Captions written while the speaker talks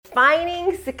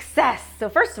defining success. So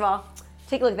first of all,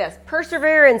 take a look at this.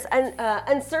 Perseverance,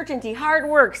 uncertainty, hard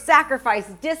work, sacrifice,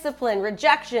 discipline,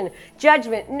 rejection,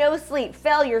 judgment, no sleep,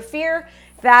 failure, fear.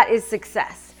 That is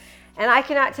success. And I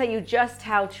cannot tell you just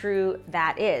how true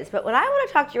that is. But what I want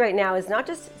to talk to you right now is not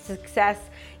just success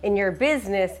in your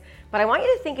business, but I want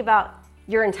you to think about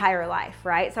your entire life,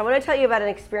 right? So I want to tell you about an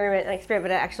experiment,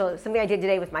 but actually something I did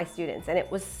today with my students. And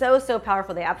it was so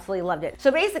powerful. They absolutely loved it.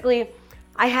 So basically,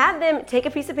 I had them take a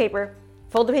piece of paper,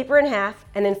 fold the paper in half,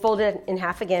 and then fold it in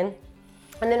half again.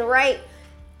 And then write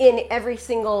in every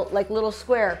single little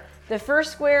square. The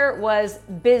first square was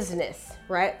business,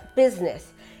 right?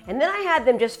 Business. And then I had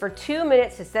them just for 2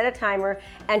 minutes to set a timer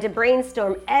and to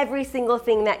brainstorm every single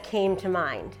thing that came to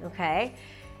mind, okay?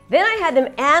 Then I had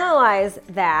them analyze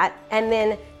that and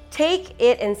then take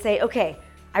it and say, okay,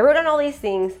 I wrote down all these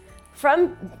things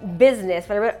from business,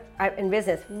 what I wrote in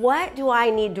business. What do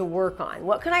I need to work on?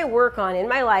 What can I work on in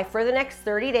my life for the next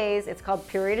 30 days? It's called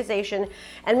periodization.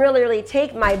 And really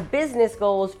take my business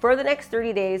goals for the next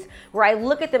 30 days where I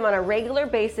look at them on a regular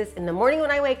basis in the morning when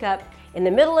I wake up, in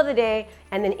the middle of the day,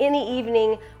 and then in the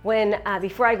evening when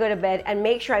before I go to bed, and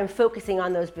make sure I'm focusing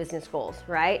on those business goals,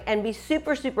 right? And be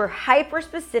super hyper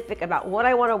specific about what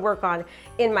I want to work on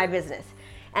in my business.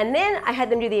 And then I had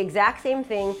them do the exact same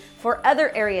thing for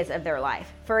other areas of their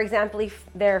life. For example,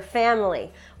 their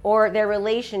family, or their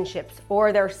relationships,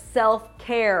 or their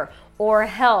self-care, or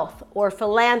health, or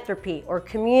philanthropy, or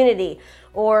community,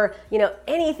 or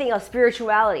anything else,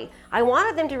 spirituality. I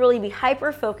wanted them to really be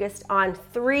hyper-focused on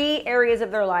 3 areas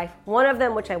of their life, one of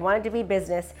them which I wanted to be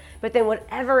business, but then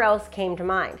whatever else came to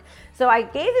mind. So I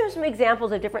gave them some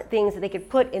examples of different things that they could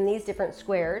put in these different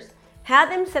squares,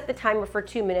 had them set the timer for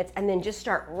 2 minutes, and then just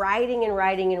start writing and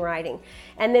writing and writing.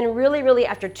 And then really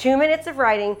after 2 minutes of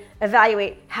writing,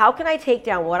 evaluate how can I take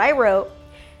down what I wrote,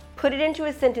 put it into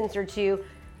a sentence or two,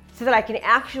 so that I can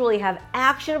actually have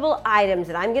actionable items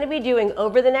that I'm going to be doing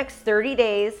over the next 30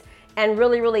 days and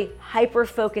really hyper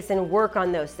focus and work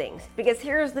on those things. Because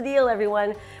here's the deal,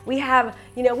 everyone. We have,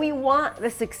 we want the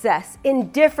success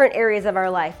in different areas of our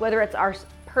life, whether it's our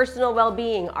personal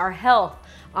well-being, our health,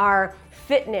 our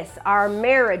fitness, our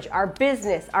marriage, our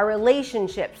business, our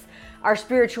relationships, our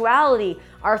spirituality,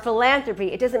 our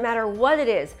philanthropy. It doesn't matter what it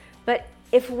is. But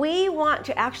if we want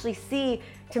to actually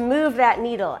to move that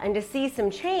needle and to see some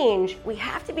change, we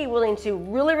have to be willing to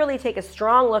really take a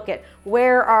strong look at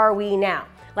where are we now?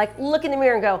 Look in the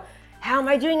mirror and go, how am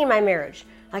I doing in my marriage?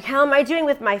 How am I doing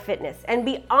with my fitness? And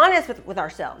be honest with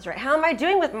ourselves, right? How am I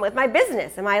doing with my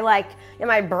business? Am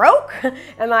I broke?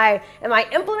 am I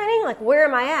implementing? Where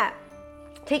am I at?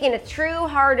 Taking a true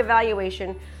hard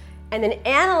evaluation and then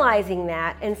analyzing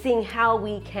that and seeing how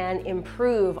we can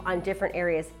improve on different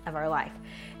areas of our life.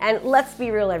 And let's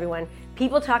be real, everyone.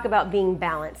 People talk about being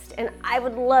balanced, and I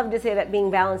would love to say that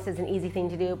being balanced is an easy thing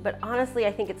to do, but honestly,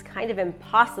 I think it's kind of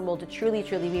impossible to truly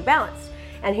be balanced.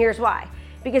 And here's why.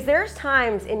 Because there's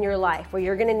times in your life where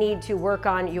you're going to need to work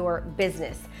on your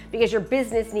business because your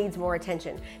business needs more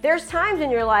attention. There's times in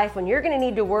your life when you're going to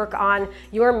need to work on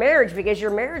your marriage because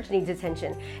your marriage needs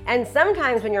attention. And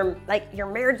sometimes when your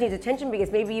marriage needs attention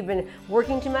because maybe you've been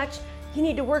working too much, you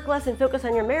need to work less and focus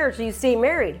on your marriage so you stay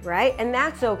married, right? And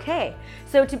that's okay.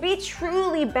 So to be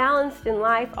truly balanced in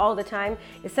life all the time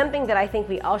is something that I think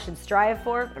we all should strive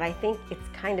for, but I think it's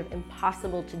kind of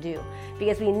impossible to do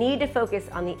because we need to focus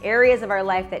on the areas of our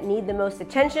life that need the most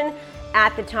attention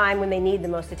at the time when they need the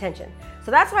most attention.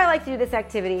 So that's why I like to do this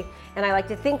activity, and I like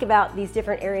to think about these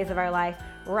different areas of our life,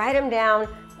 write them down,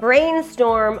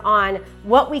 brainstorm on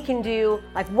what we can do,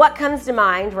 what comes to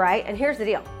mind, right? And here's the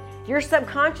deal. Your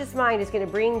subconscious mind is going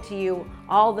to bring to you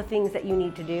all the things that you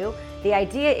need to do. The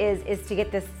idea is to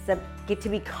get to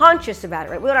be conscious about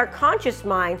it, right? We want our conscious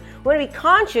mind, we want to be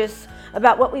conscious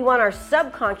about what we want our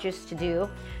subconscious to do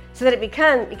so that it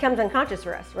becomes unconscious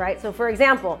for us, right? So for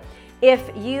example, if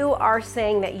you are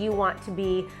saying that you want to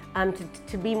be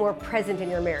more present in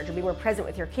your marriage or be more present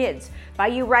with your kids, by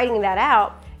you writing that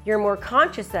out, you're more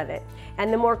conscious of it.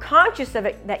 And the more conscious of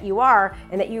it that you are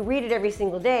and that you read it every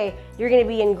single day, you're going to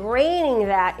be ingraining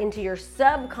that into your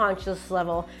subconscious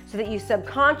level so that you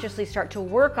subconsciously start to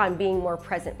work on being more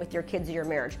present with your kids or your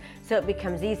marriage so it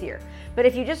becomes easier. But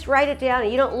if you just write it down and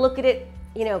you don't look at it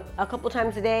a couple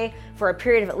times a day for a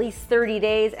period of at least 30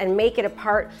 days and make it a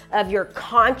part of your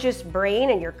conscious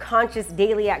brain and your conscious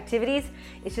daily activities,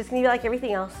 it's just going to be like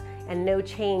everything else and no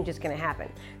change is going to happen.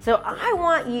 So I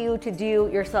want you to do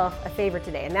yourself a favor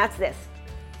today, and that's this.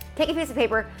 Take a piece of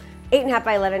paper, 8.5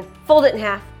 by 11, fold it in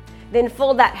half, then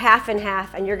fold that half in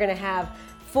half, and you're going to have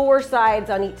 4 sides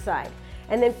on each side.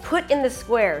 And then put in the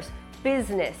squares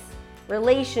business,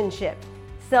 relationship,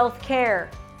 self-care,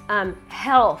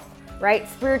 health, right?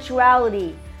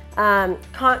 Spirituality,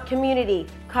 community,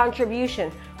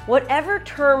 contribution, whatever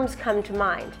terms come to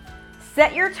mind.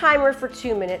 Set your timer for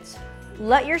 2 minutes.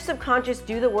 Let your subconscious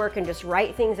do the work and just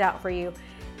write things out for you.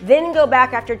 Then go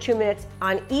back after 2 minutes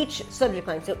on each subject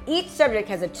line. So each subject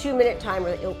has a 2-minute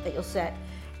timer that you'll set.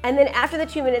 And then after the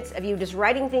 2 minutes of you just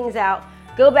writing things out,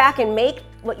 go back and make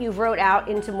what you've wrote out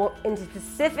into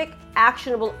specific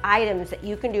actionable items that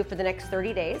you can do for the next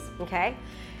 30 days, okay?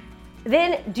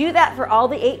 Then do that for all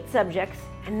the 8 subjects,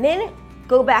 and then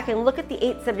go back and look at the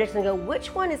 8 subjects and go,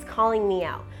 which one is calling me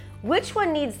out? Which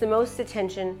one needs the most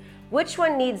attention? Which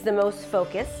one needs the most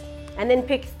focus? And then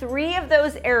pick 3 of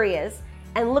those areas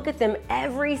and look at them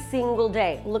every single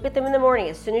day. Look at them in the morning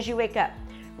as soon as you wake up.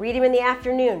 Read them in the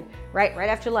afternoon, right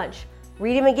after lunch.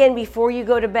 Read them again before you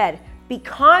go to bed. Be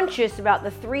conscious about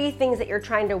the 3 things that you're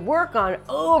trying to work on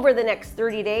over the next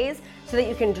 30 days so that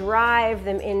you can drive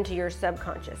them into your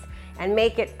subconscious and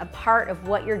make it a part of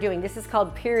what you're doing. This is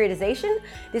called periodization.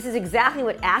 This is exactly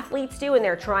what athletes do when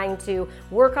they're trying to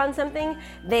work on something.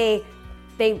 They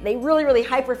really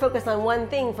hyper focus on one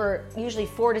thing for usually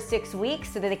 4 to 6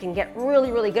 weeks so that they can get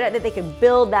really good at it. They can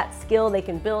build that skill, they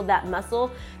can build that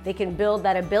muscle, they can build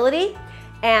that ability.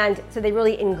 And so they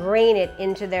really ingrain it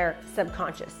into their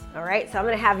subconscious, all right? So I'm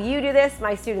gonna have you do this.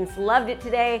 My students loved it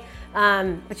today,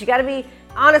 but you gotta be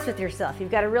honest with yourself. You've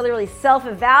gotta really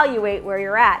self-evaluate where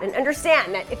you're at and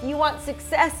understand that if you want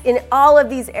success in all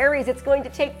of these areas, it's going to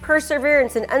take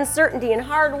perseverance and uncertainty and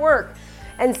hard work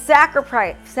and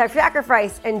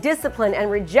sacrifice and discipline and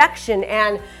rejection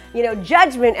and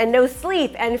judgment and no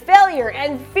sleep and failure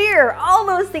and fear. All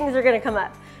those things are gonna come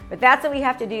up. But that's what we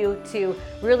have to do to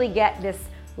really get this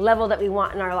level that we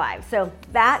want in our lives. So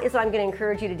that is what I'm going to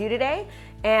encourage you to do today.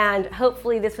 And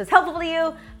hopefully this was helpful to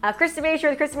you. Krista Mashore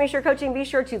with Krista Mashore Coaching. Be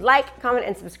sure to like, comment,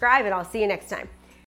 and subscribe, and I'll see you next time.